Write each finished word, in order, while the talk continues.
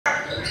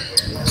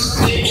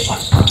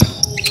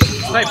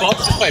Play box,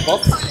 just play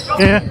box.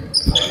 Yeah.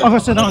 I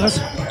got sit down, guys.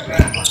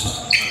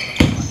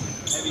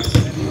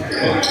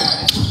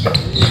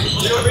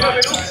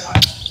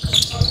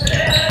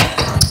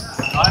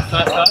 Nice.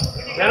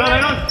 Let on.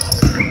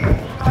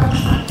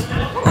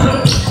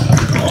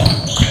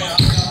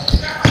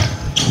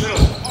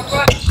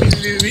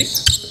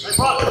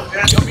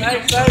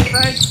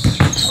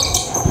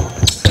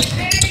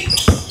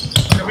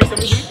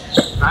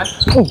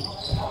 Oh.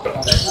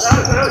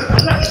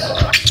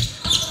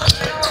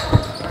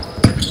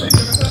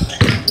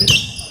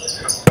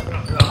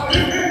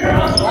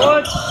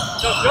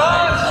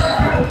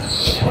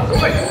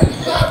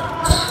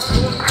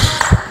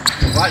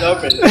 Wide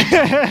open.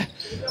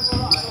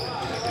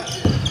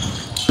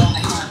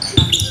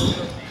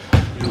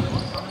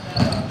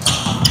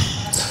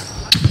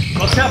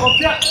 Box out.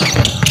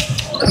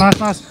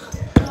 Nice.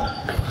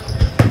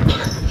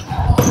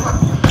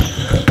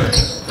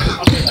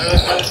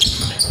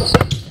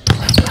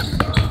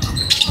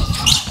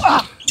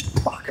 Ah,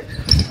 fuck.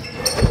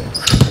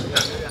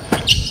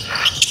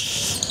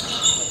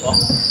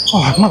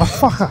 Oh,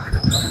 motherfucker.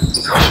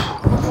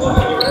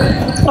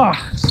 Ah.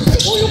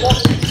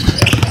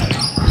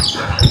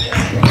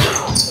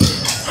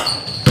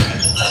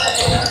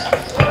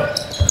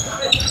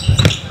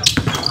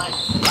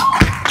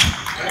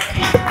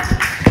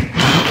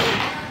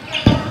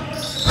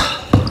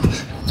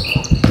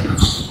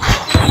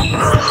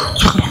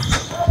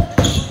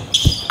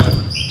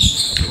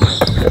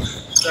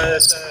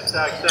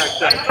 Stag.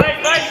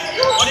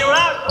 On your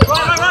out.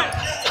 Right.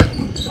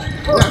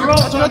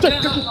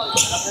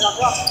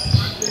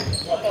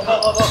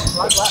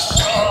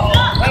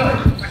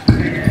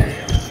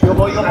 Your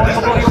ball.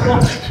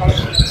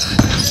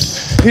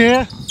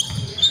 Here.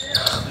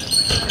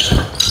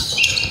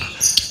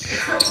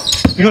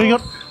 You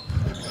got.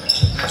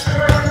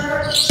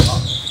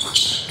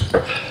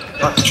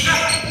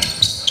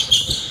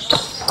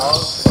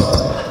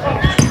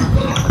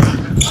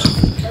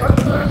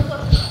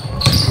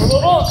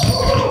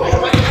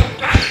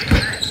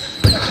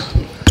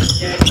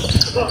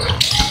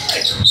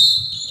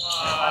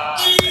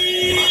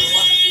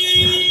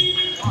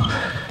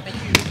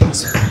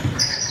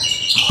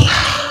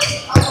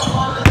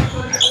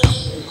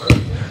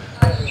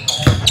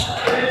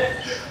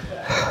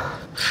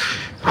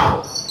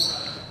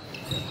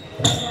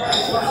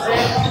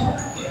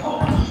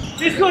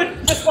 She's good,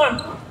 just one.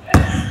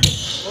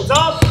 Hold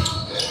up.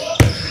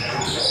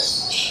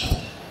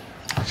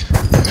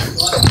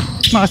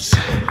 Nice.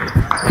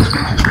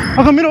 I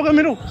got middle. I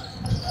got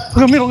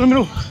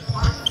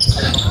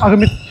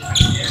mid.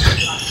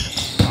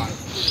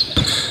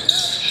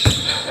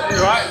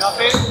 You're right,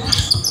 nothing.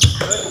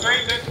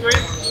 Good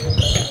screen.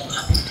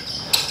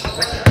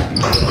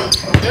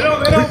 Middle.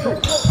 Run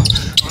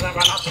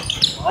up.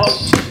 Oh.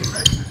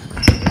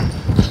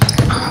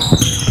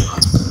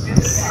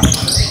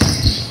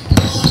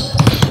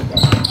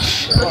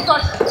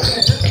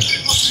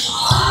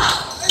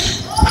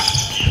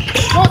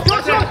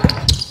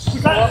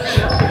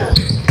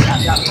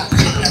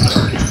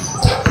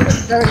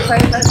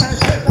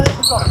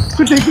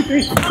 Good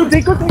day.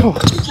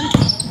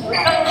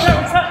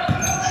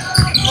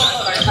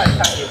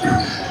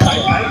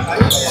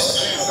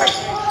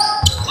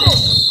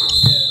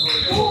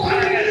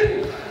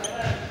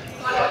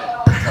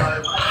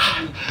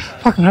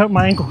 Fucking hurt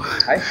my ankle.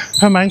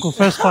 Hurt my ankle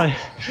first play.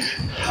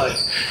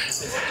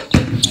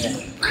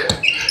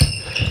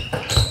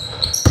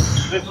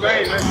 Let's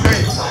great.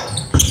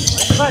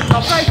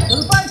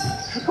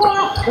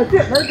 That's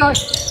it, let it go.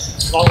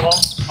 Long.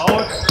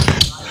 Hold.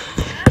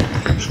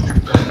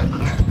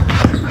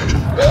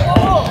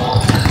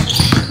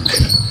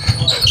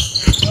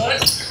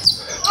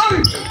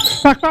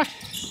 Back.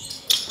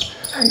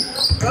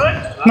 Good.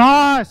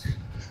 Nice.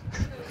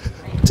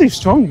 Too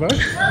strong, bro.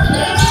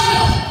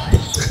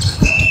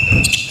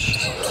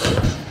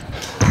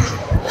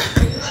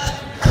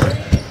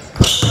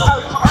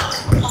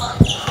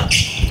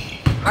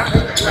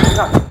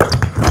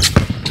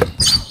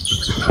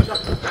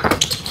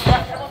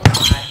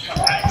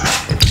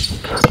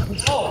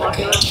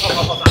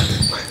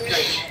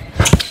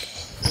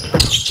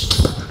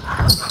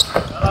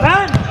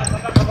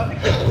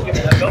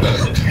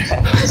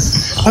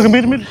 I can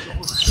beat him.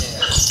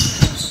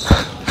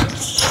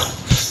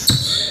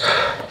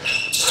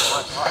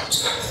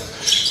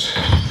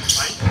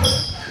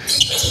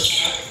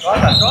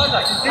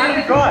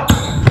 Try.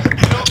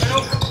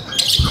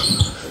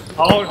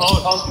 Hold.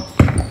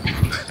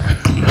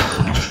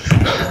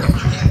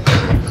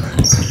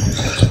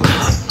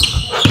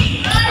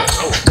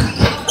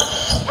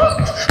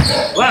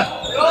 Left.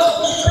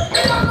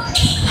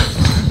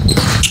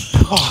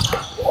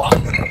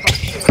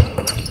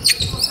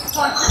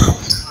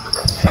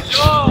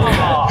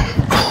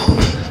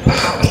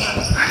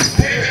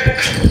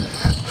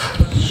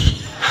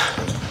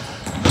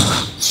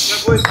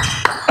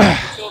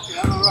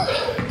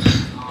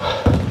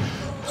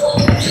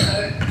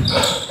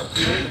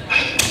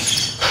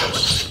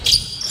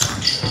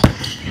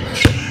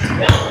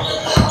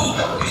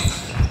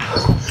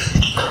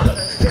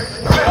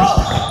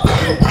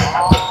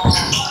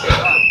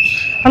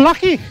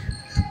 Unlucky.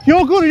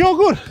 You're good, you're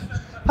good.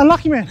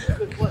 Unlucky, man.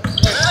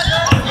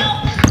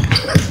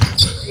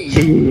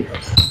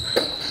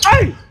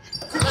 Hey!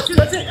 That's it,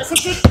 that's it. That's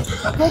good.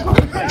 Go, go,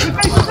 good face, good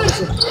face, good face.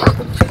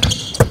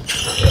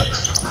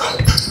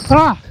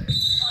 Ah.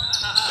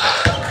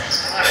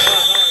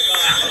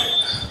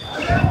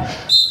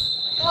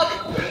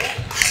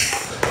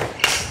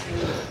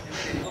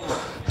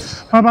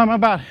 My bad, my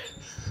bad.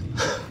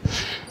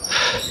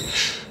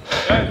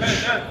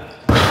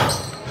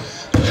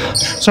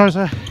 Sorry,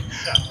 sir.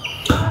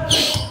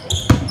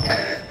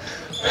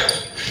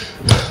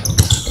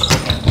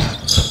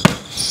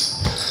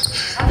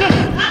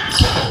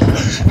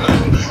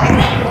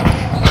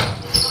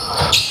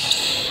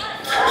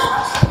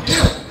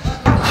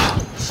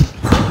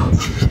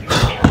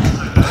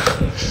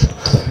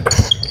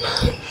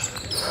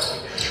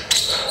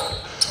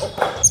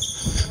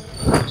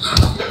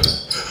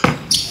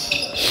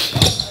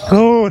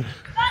 Good.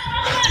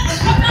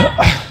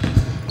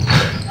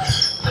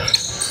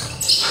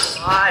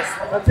 Nice.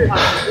 That's it.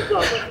 Good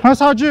job. Nice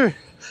hard you.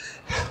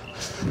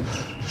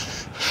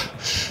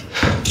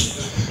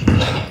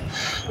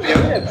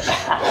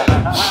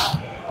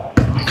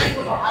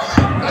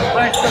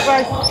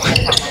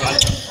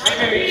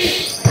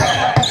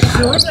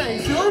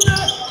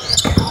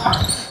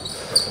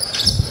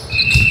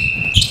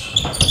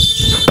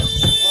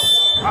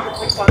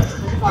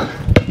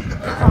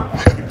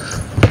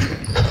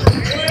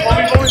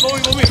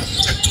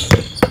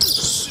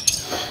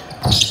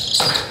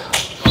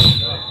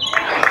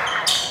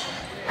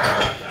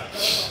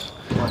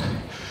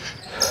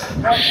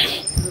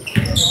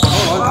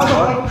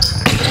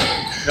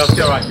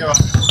 You're right, you're right.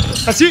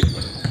 That's it.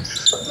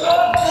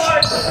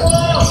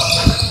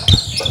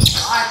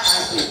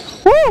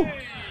 Woo!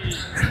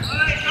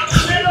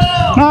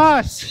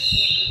 Nice.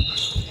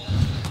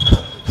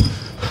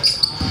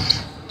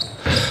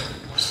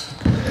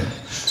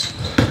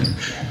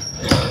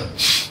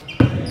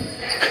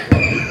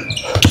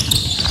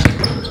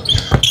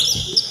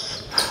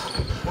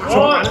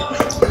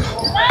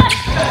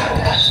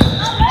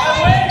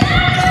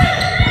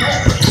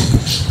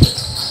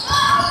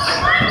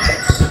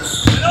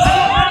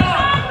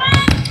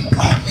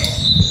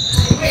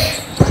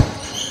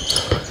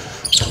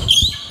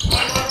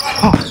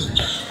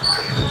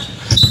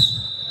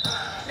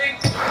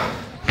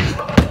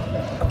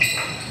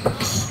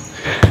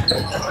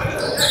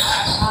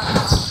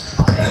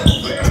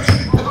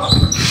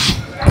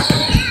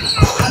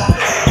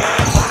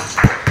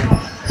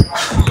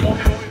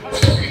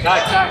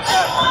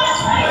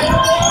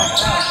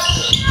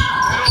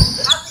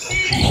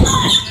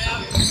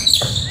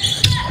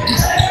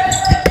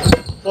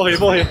 Ball here,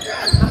 ball here.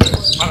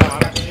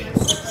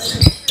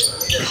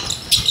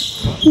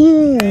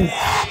 Ooh,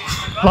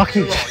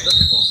 lucky.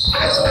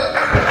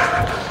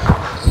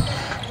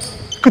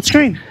 Good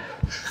screen.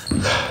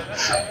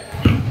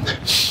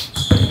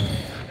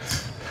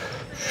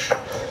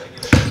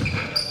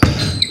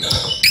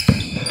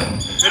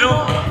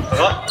 Middle.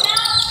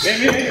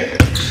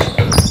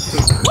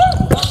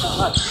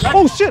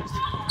 Oh shit!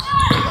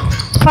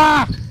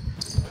 Ah!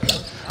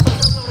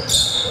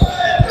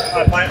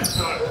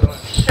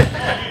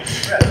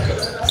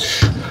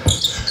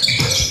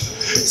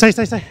 Stay,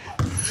 stay, stay.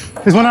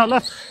 There's one out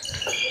left.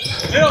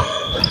 Middle.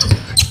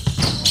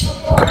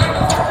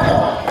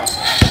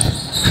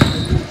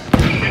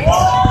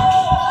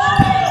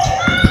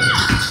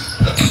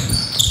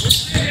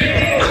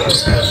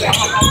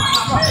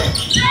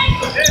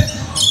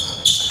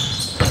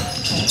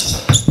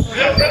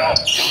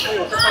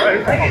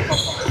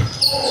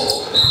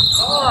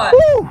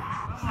 Woo!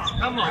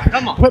 Come on,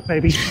 come on. Whip,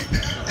 baby.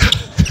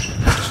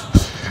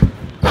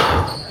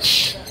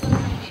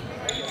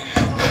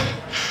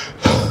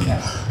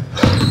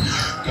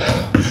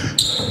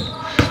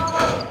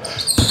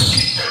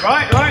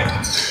 Right, right.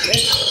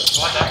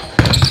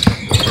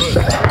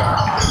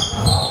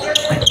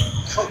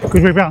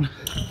 Good rebound.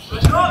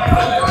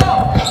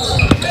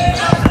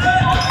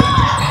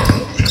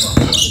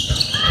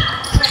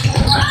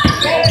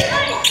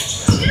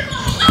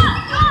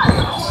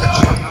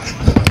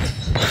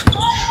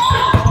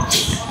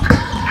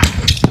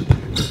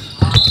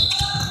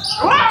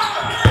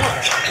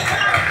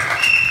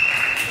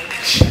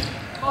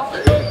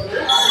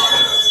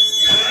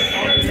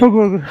 Oh,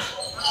 good, good.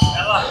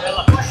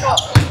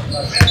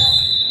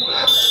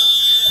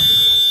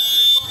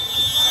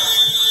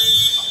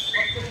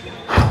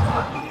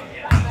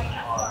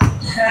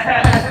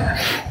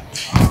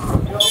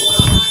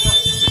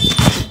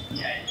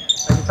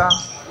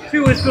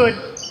 Two is good.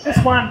 This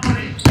one.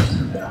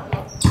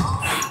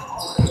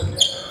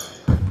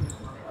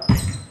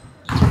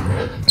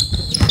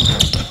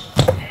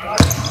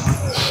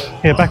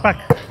 Here, back, back.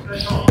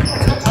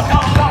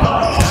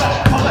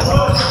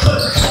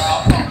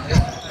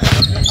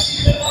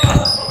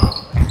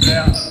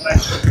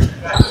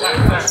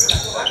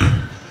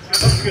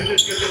 Good,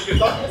 good, good, good,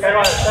 good. Stay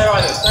right, stay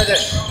right, stay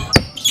there.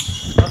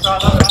 That's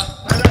right, that's right.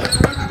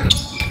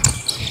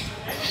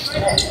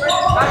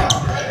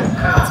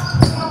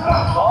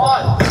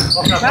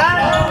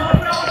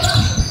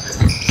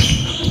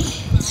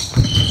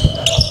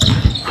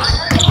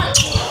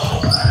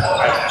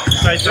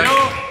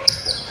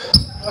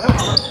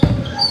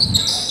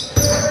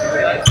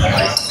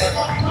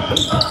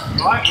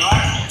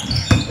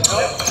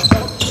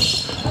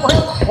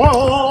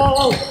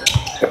 Whoa.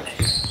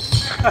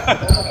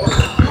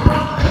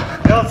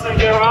 Nelson,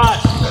 you're right.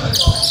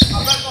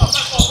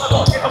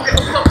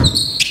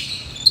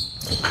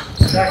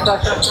 Back.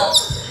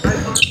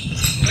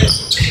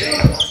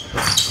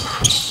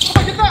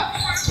 Get that.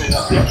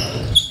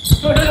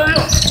 Go.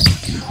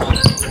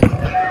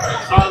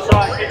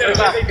 Sorry. Go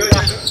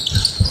back.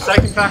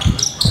 Second back.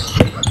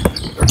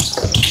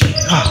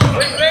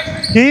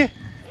 Here.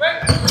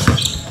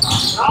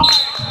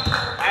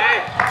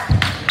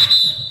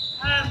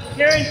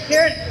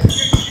 Kieran.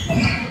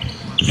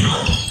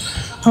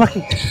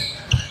 Lucky.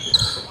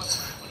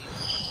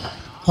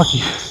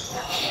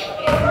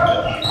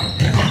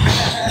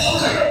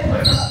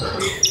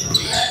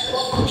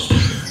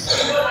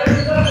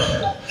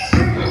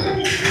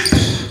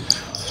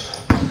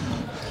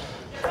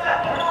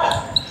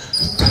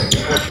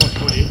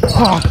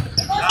 Oh.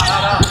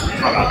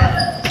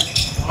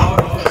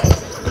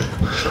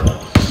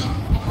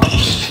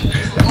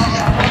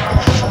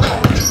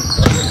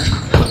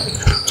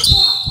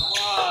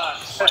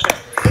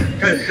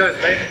 Good,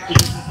 baby.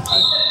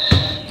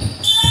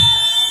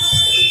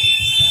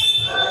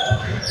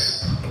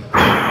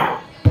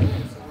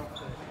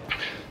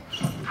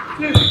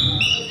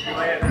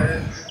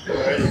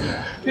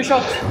 Two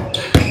shots.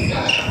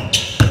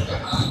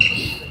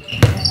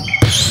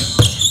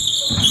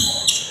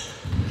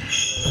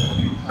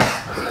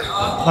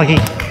 Lucky.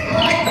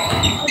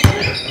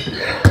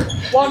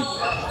 One.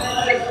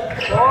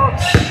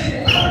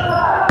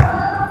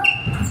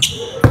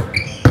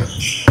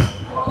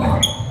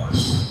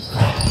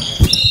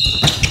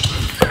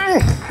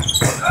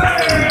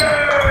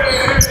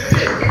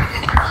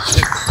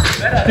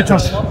 Good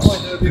toss.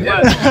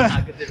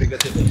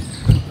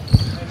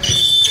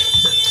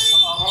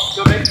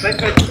 Go, baby.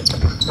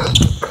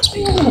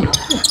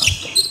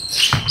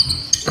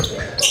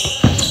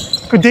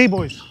 Good day,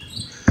 boys.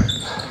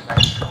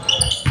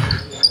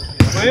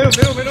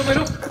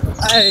 Middle.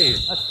 Hey.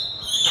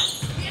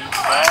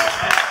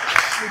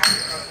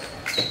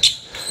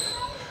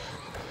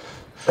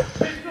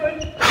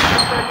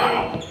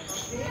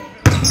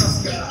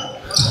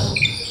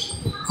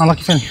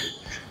 Unlucky Finny.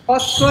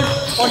 Pass good.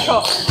 One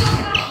shot.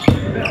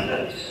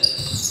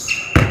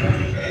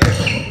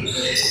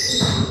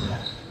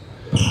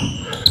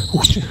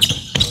 Oh shit.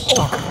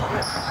 Oh.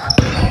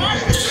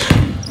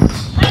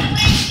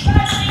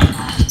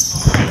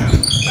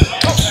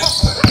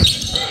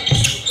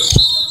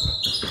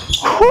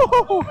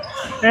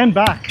 And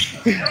back.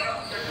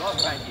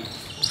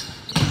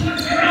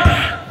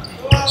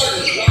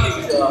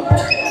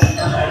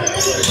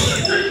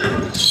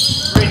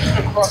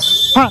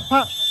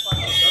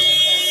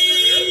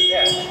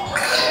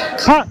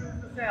 Pat.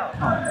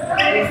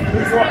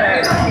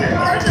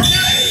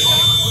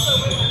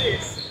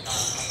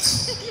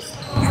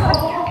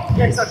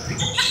 Yeah, exactly.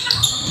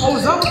 Oh,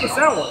 is that what the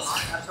sound was?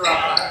 That's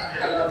right.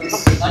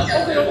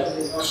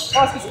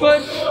 Pass is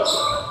good.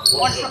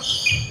 One shot.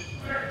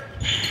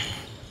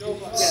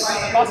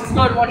 Pass is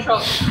good. One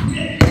shot.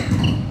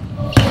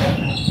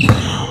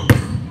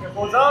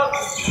 Balls up.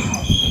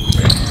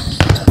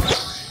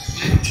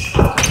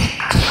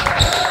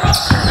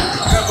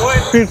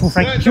 Beautiful,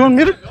 Frank. Do you want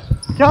middle?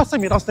 Yeah, I'll stay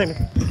mid. Middle.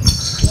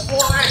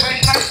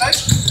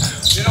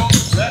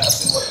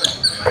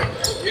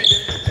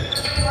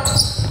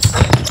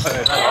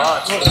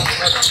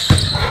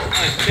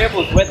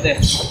 Careful, it's wet there.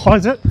 Oh,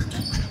 is it?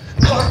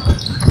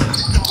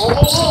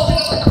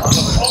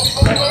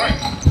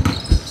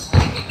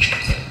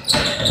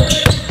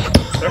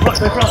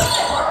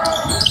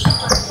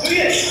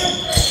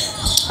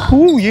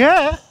 Oh,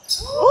 yeah.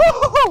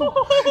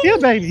 Ooh, yeah,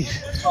 baby.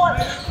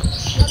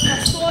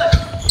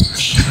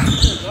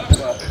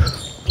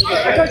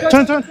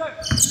 Turn.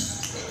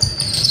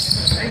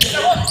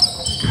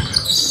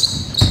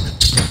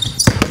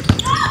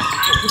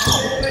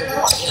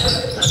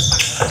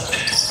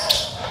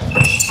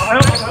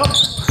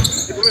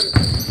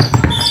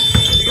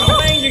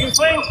 You can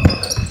swing.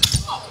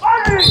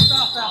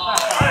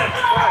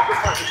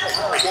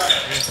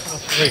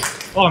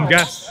 Oh, I'm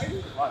gassed.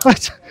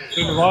 What? It's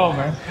been a while,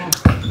 man.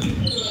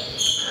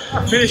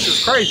 That finish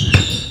is crazy.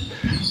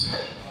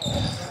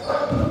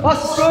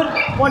 Pass is good.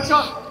 One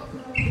shot.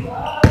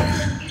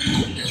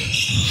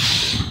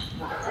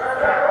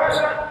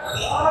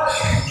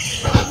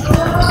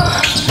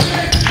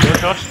 Good,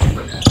 Josh.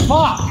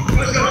 Mark.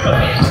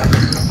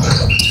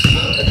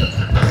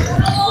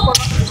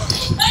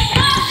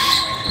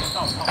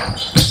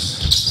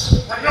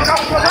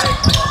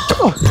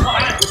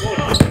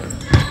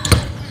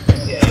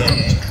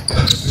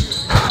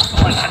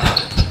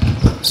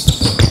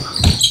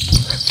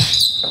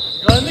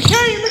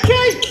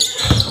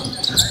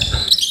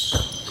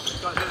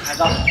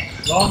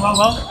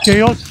 Long. Okay,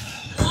 yours.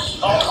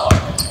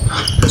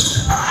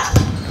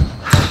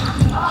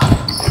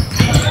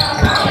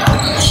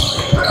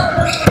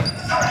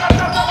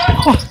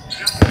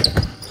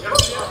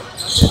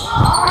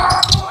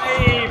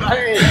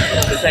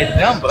 This ain't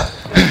down, but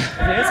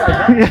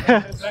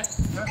Yeah.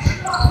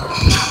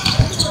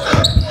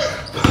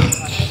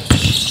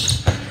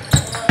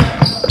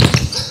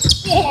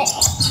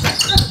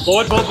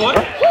 Forward, forward,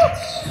 forward.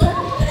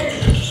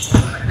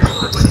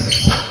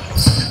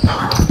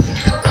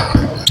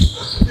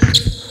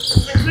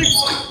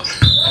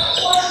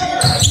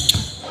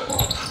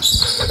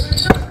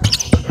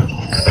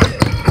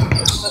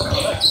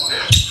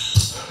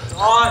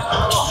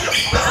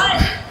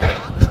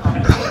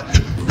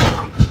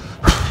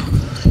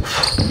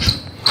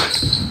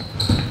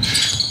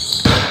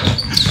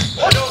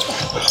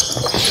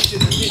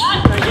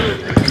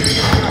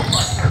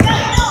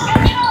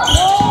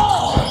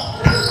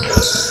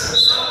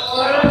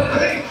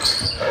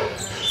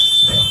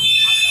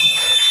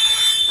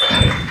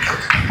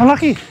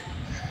 Unlucky.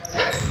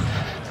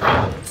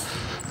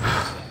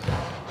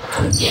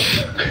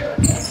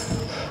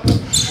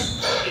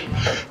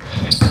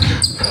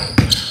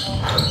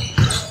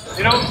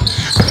 You know?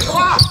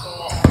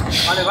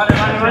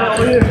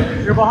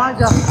 Vale. You're behind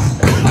you.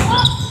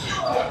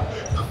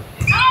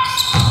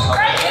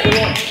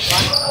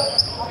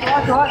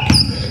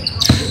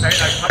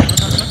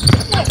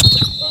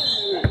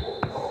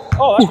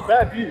 Oh, that's a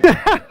bad view.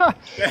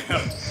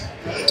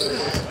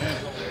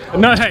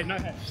 No hate, no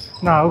hate.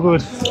 No, all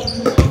good.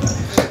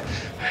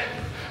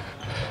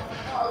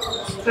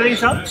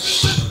 Settings up.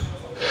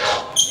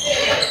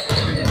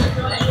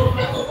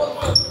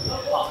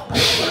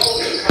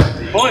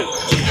 Point.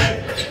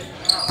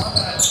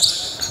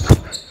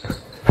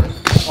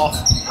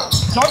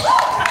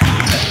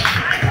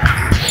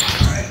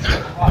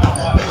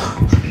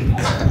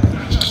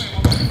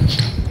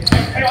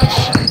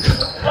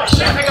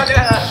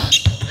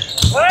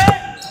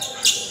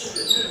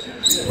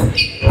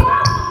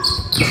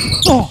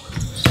 Oh.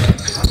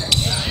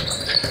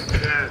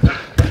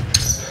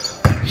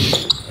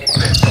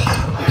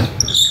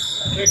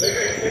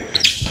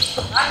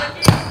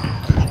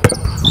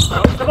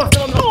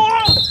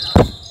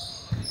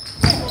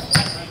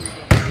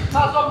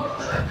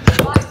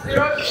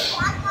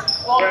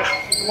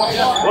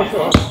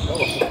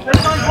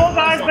 Baseline 4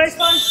 guys,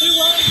 baseline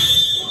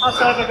 2-1.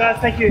 Pass over guys,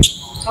 thank you.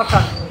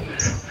 Okay.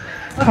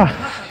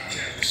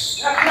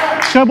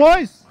 Let's go,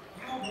 boys.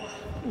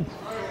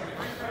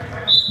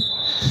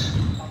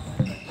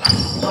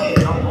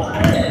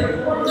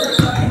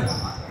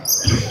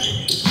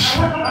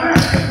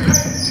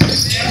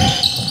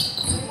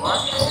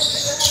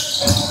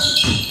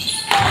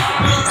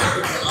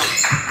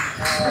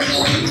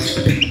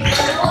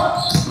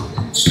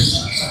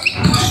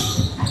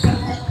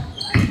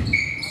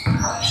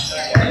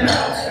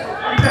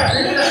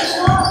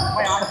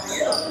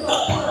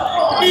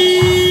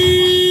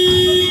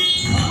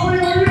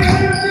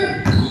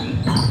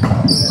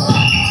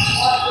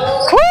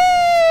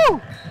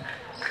 Woo!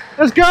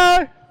 Let's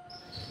go.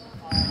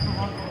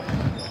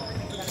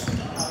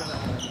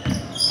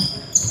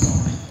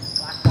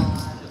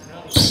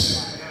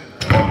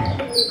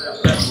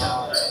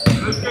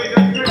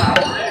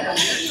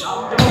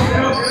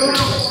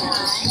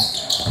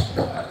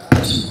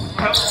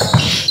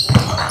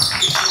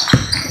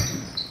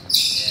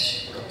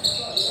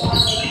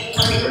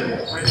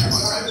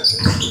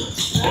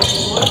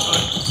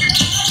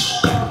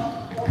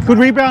 Good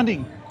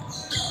rebounding.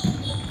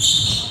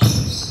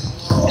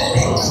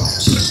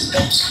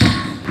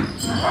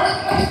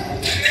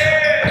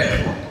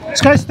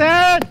 Let's go,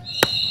 Stan.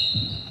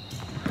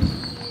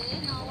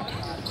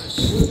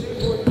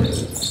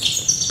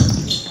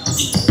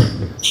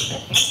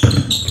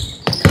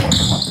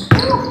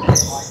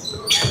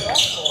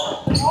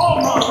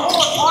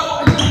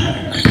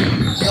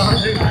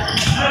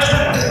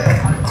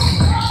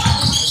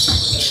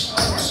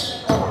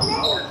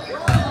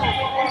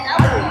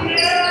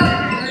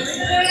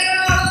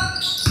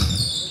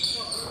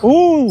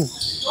 Ooh!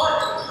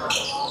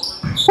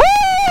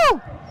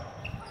 Woo!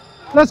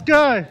 Let's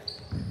go!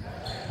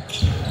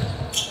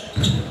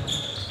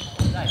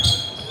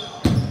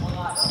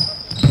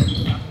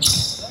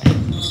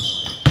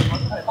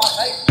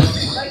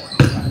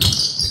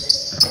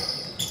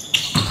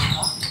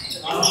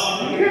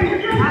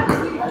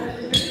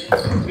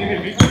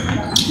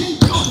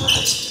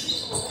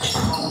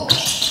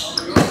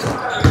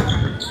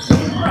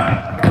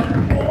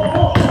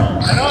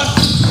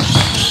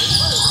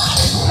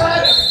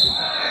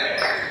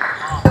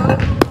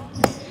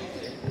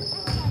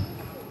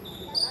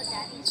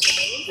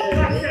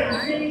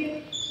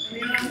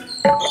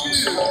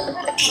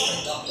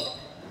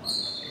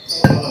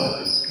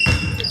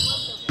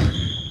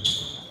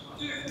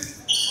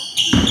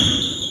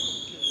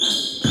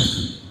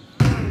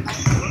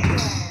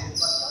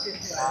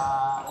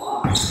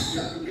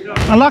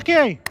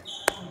 Unlucky!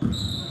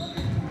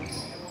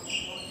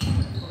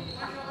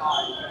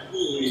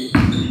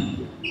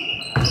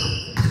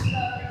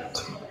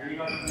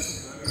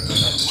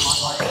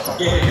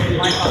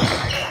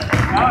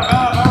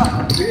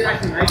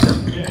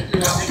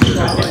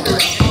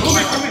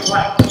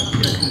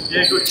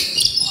 Yeah, good.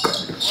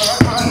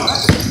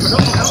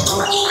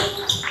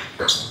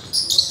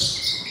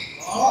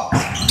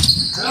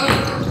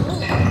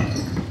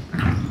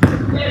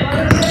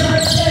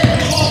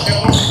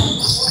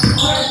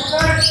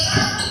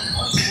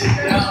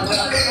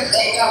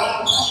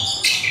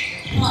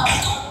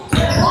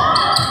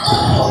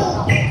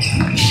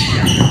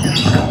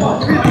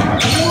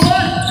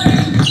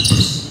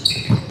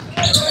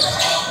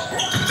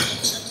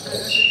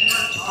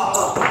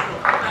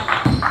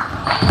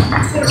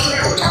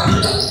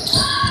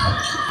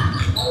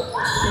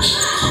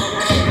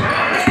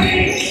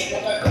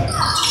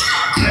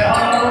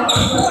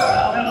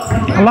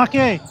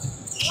 Lucky.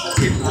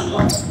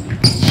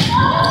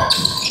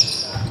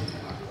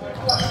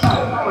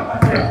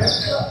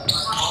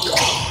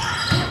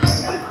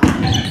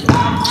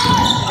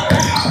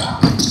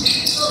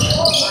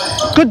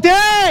 Good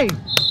day.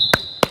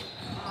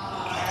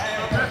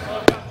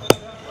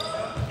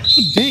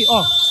 Good day.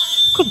 Oh,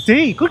 good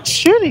day. Good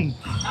shooting.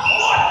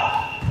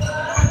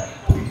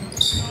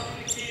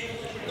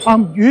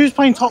 Who's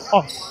playing top?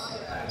 Oh.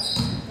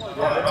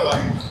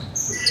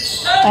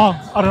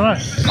 Oh, I don't know.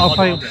 I'll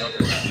play.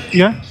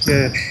 Yeah?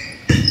 Yeah.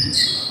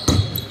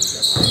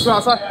 Go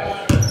outside.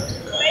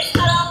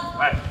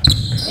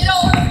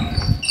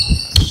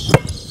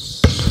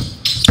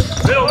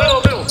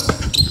 Middle.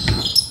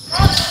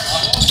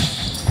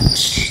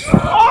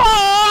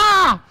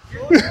 Ah!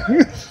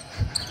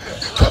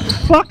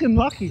 Fucking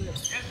lucky.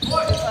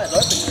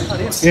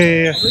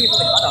 Yeah.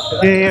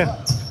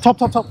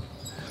 Top.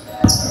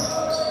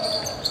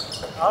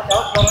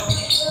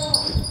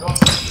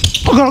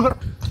 Oh, got it.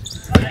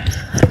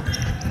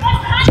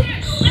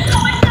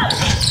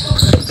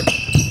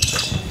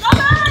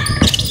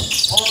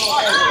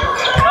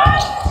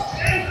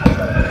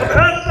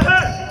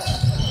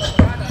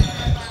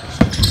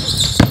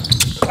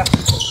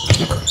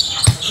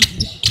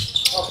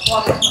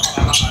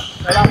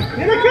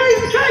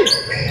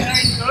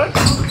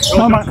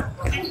 No, man.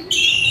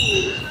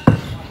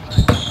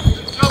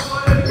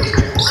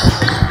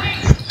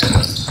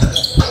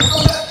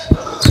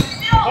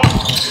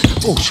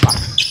 Oh, shot.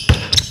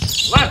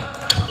 Left.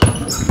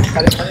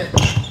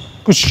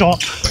 Good shot.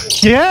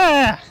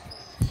 Yeah.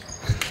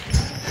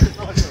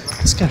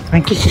 Let's go.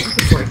 Thank you.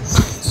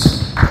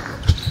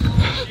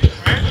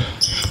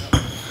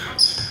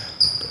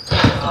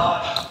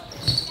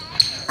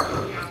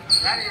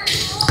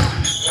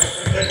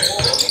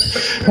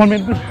 1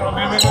 minute.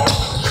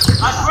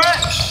 That's great.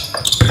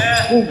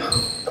 Yeah.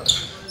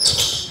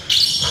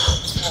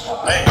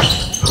 Hey.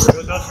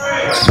 Good, that's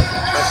great.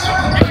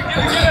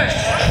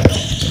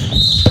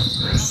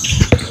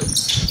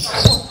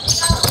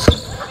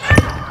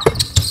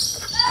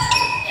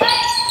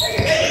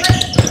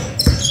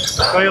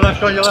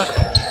 Go your left.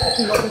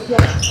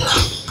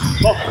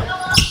 Ball.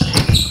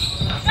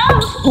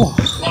 Oh.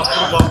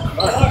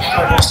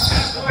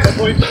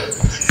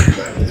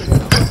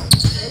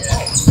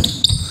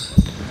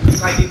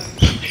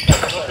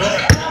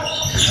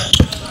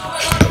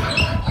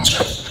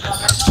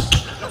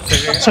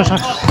 Sorry.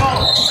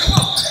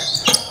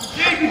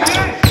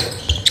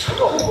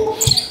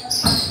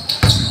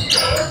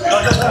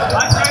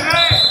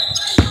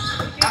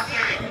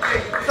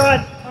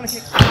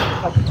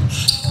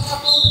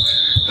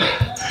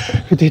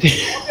 Good day.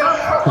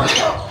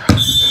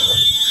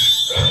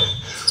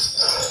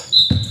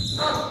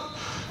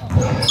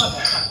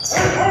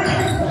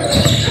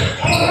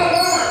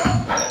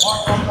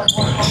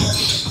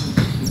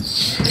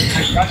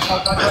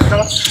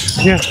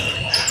 Yeah.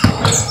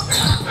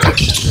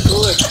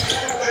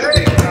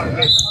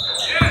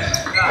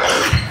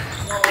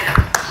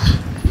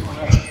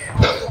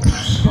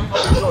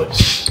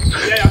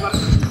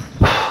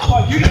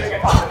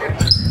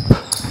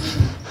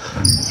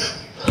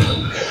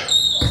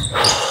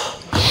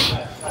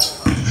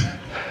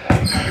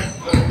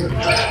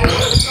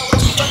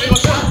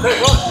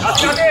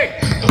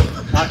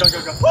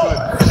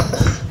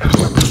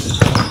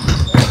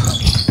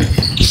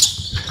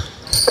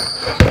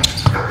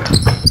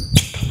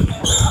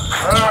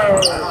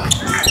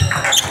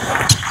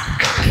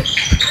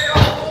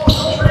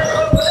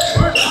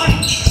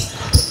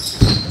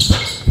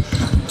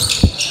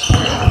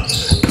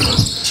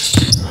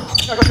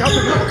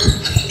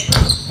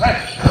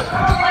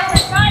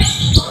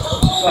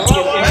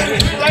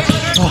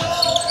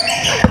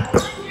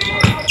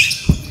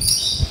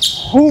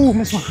 Oh,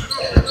 missed one.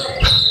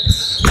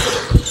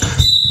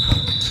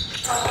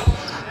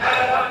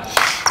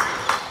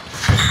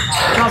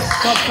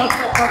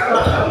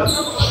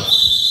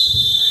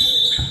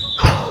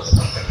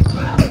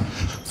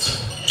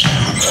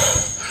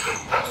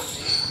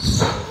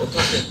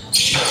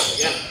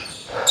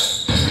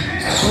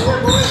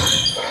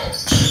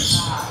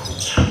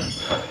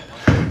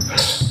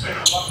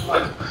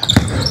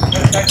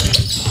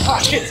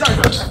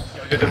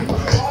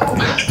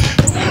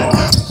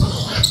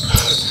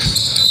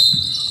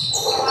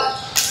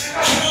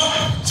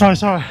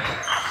 Sorry.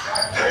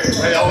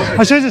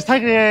 I should just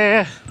take it.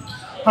 Yeah.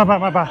 My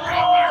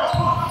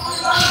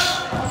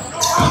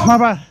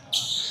bad.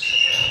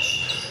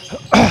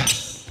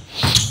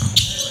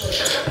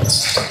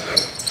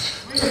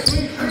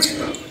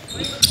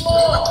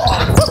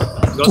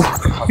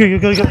 Good.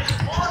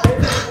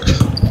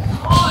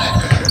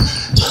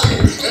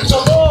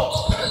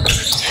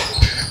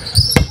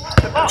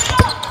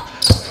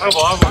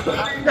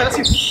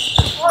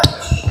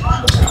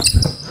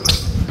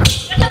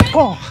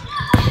 Oh.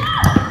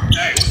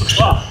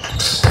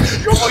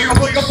 You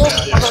go.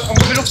 I'm in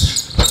the middle.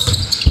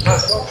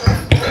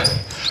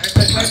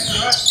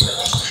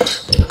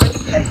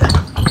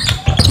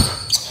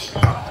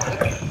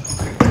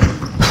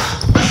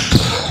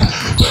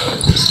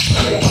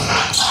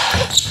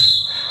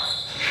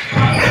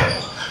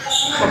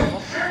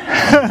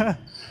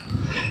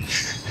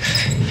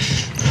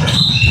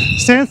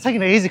 Stan's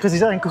taking it easy because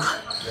he's ankle.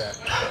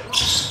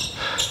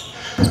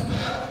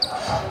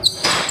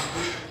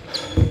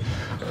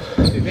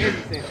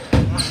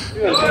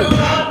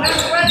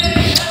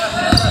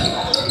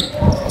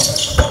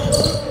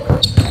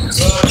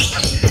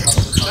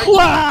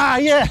 Wow,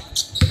 yeah.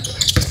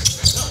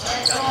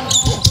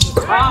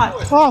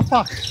 Oh,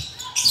 fuck.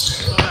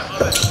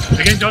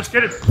 Again, Josh,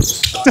 get it.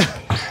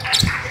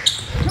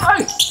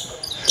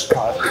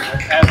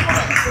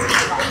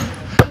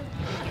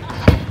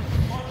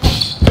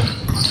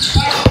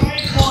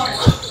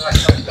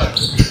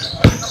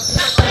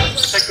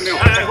 Take the middle.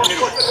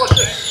 Watch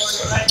it.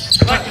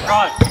 Like the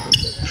drive.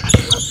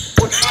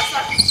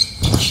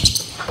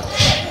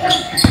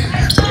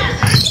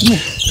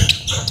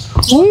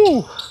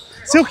 Ooh,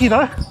 silky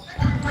though.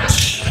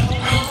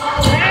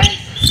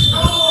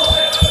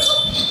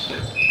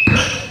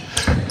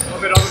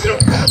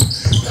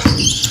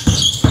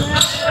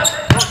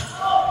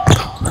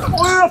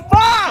 Oh,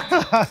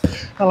 fuck!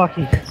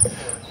 Unlucky.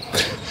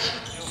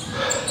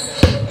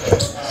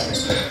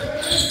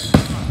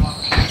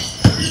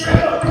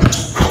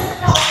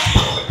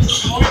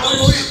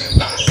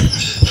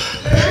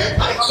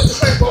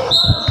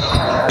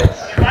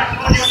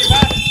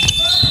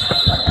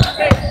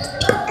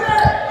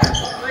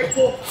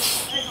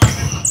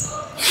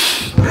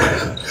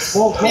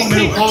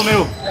 Pull the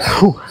middle.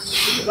 Ooh.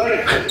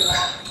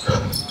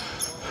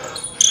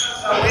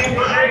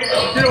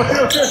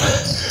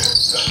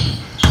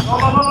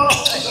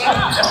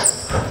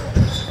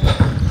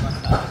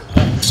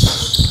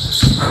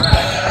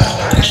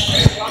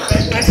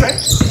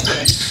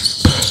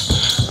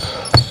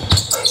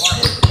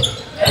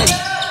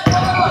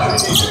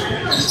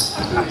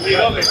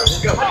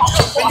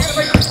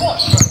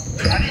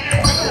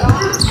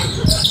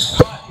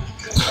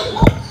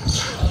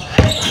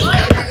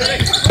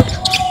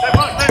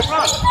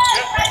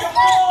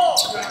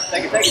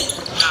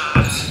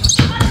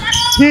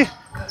 Yeah.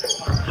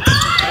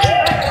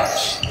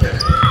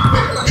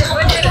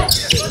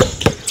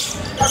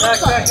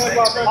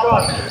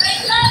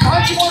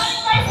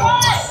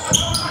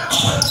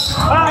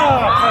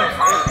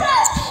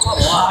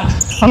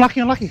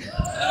 Unlucky.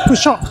 Good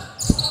shot.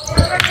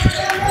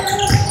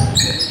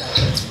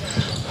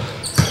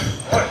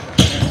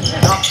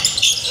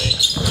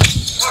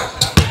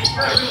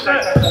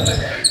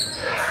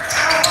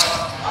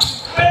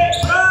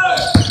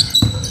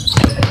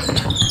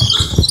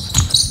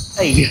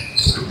 Hey.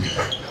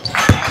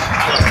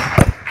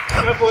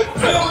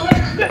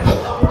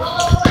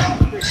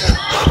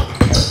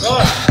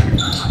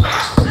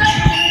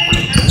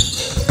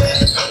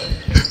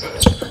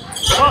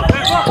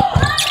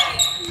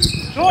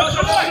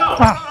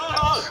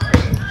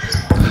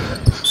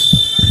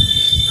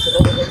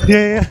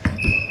 Yeah.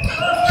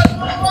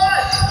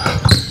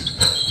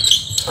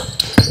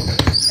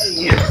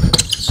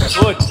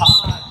 Good time.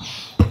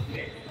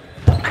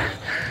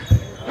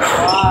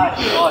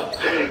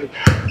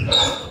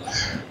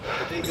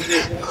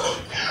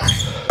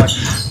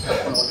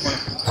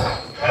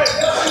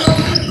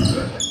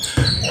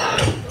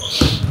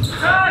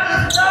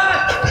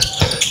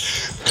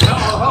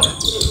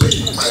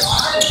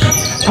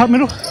 Top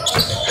middle.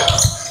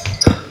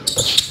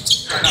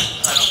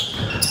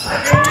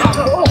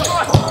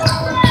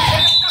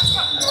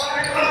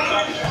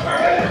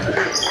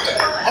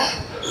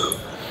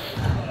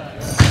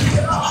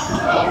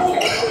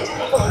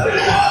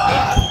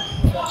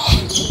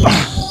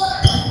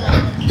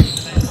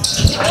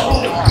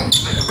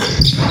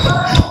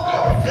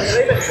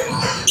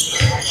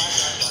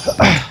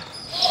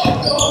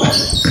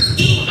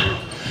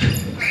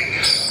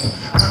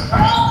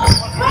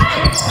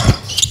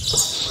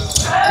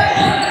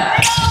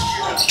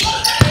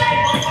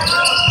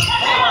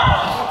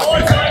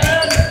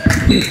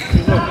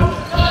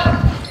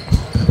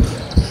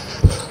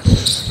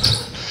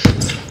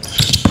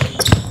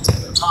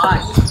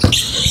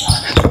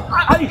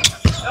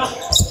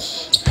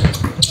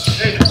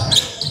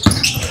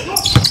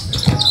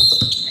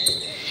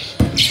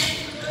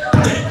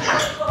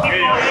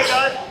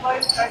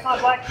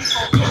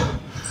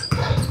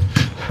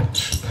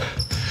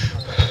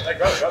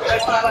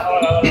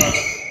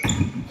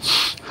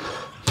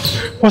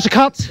 What's the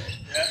cut?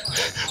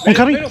 One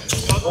cutting?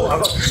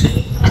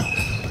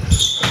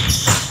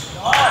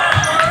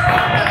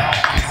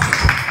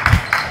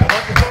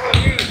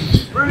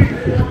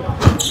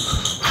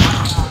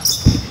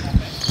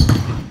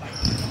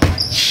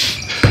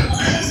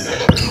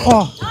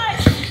 Oh.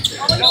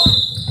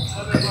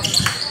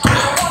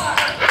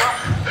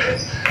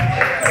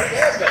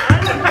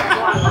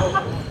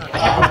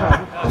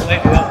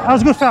 That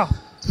was a good foul.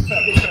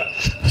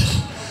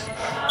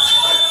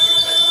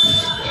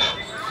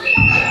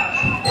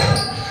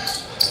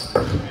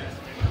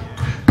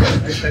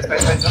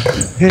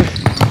 Yeah.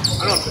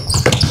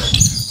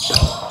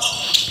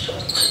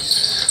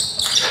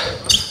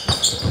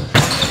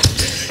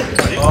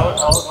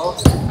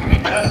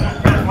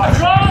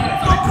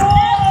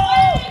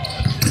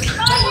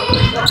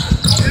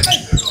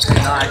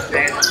 Nice,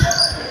 man.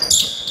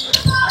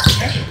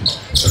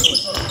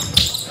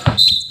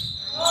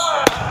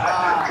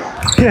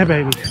 Yeah,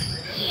 baby.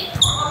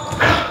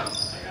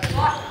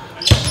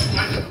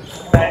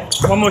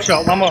 One more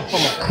shot, one more.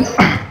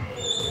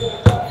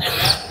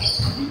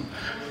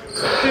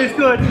 Feels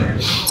good.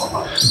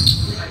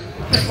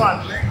 This one.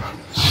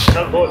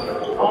 That's good.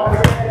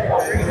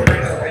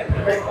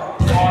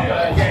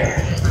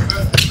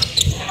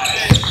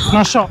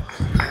 Nice shot.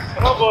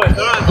 Come on, boys.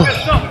 All right,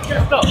 let's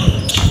get stop.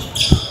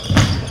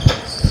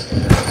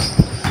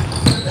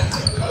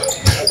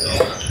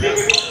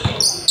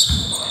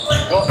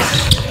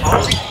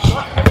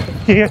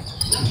 Yeah.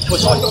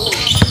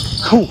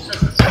 Cool.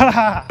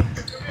 Haha.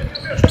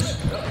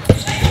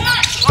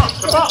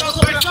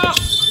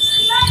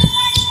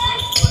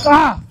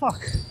 Ah,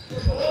 fuck.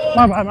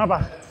 My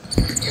bad.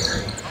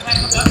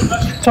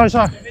 Sorry.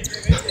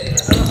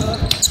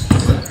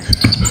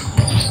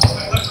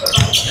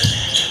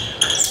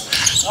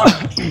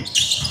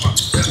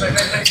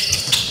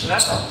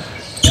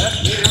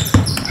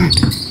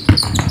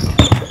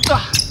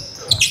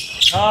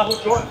 Who's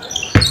going?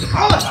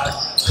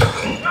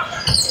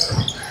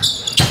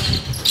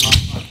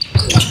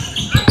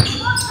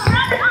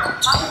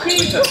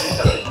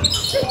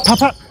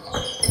 Papa.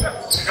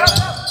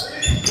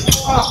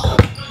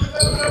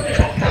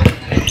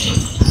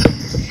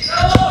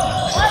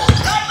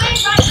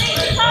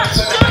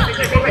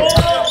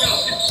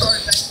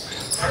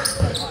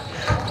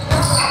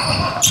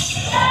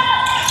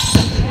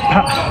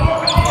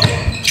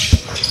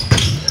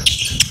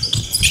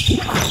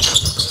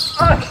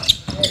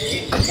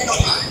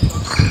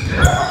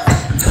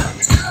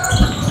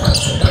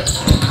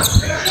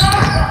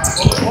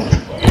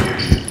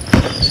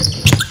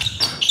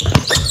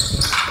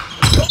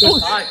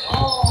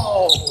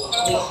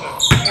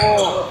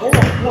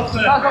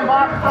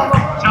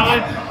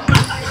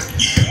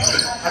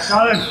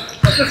 Challenge.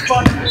 That's a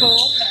spicy call.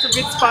 That's a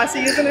bit spicy,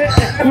 isn't it?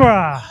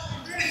 Bruh.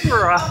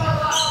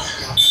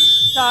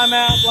 Time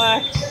out,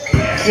 Black.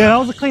 Yeah, that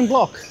was a clean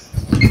block.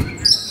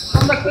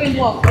 On the clean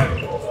block.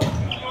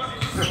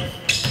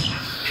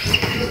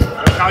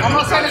 I'm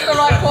not saying it's the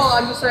right call,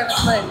 I'm just saying it's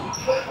clean.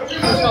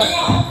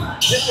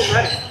 This is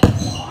ready.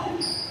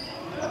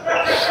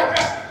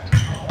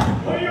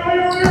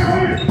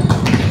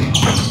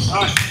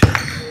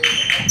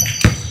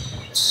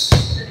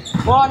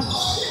 One.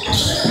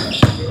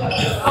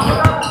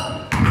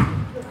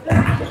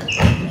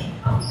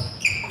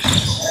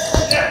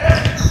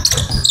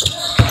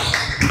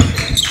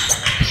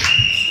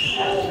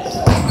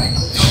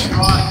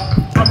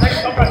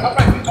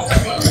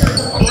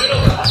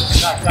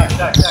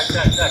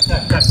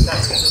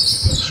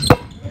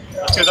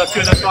 That's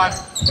good, that's fine.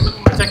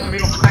 Take the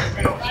middle.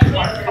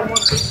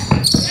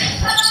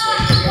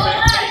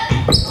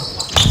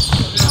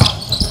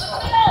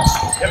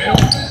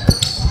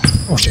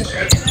 Oh shit.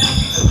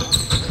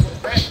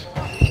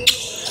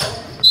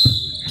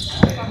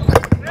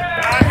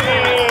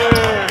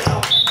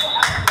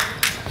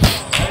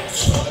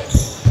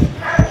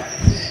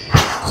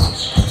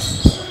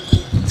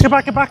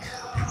 Get back.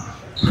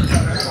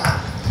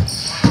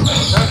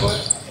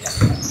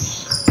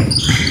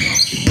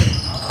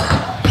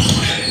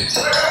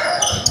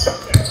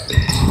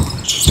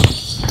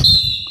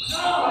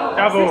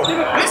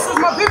 This is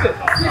my pivot.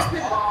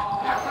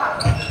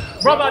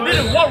 Brother, I did a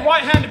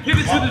right-handed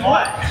pivot to this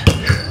way.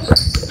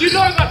 You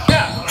know that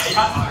count.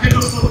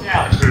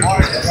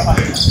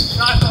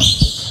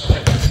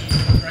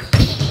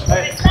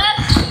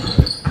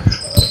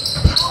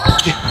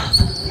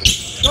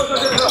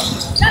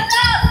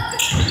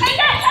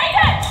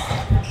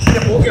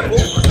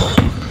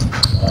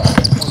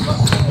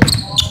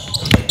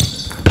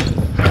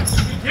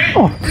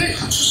 Oh,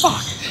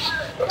 fuck.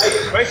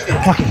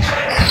 Fuck it.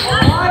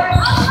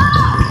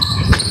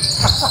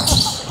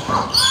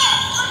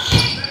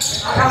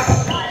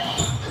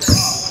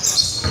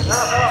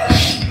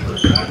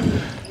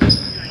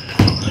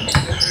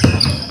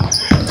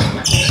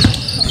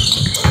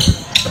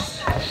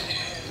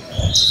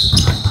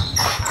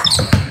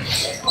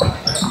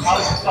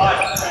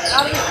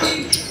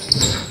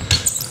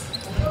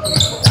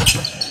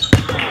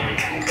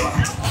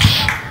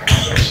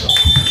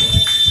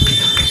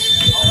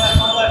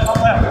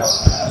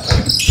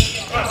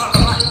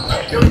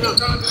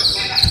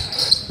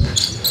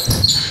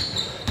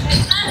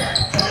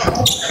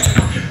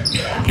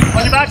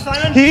 On your back,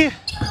 Simon. Here.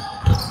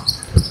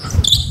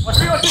 Watch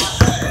me.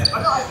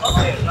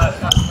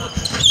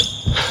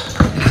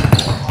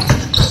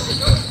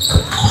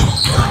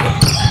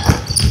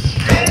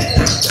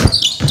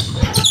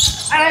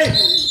 Hey!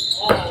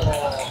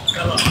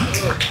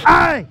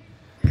 Aye!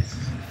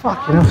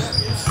 Fucking hell.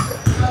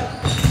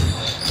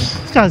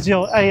 This guy's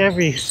your A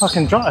every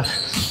fucking drive.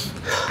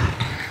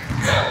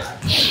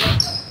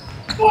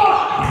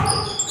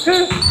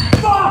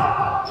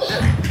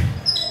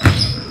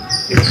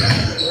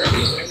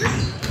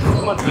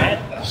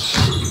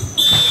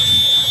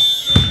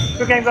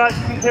 Good game, guys.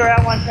 You can clear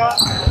out one shot.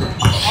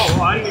 Oh,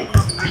 right.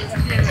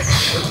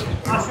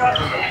 Last shot.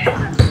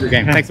 Good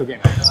game. Thanks for the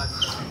game.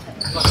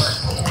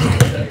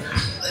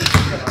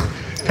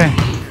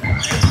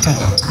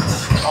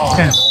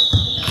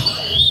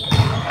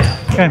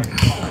 Okay.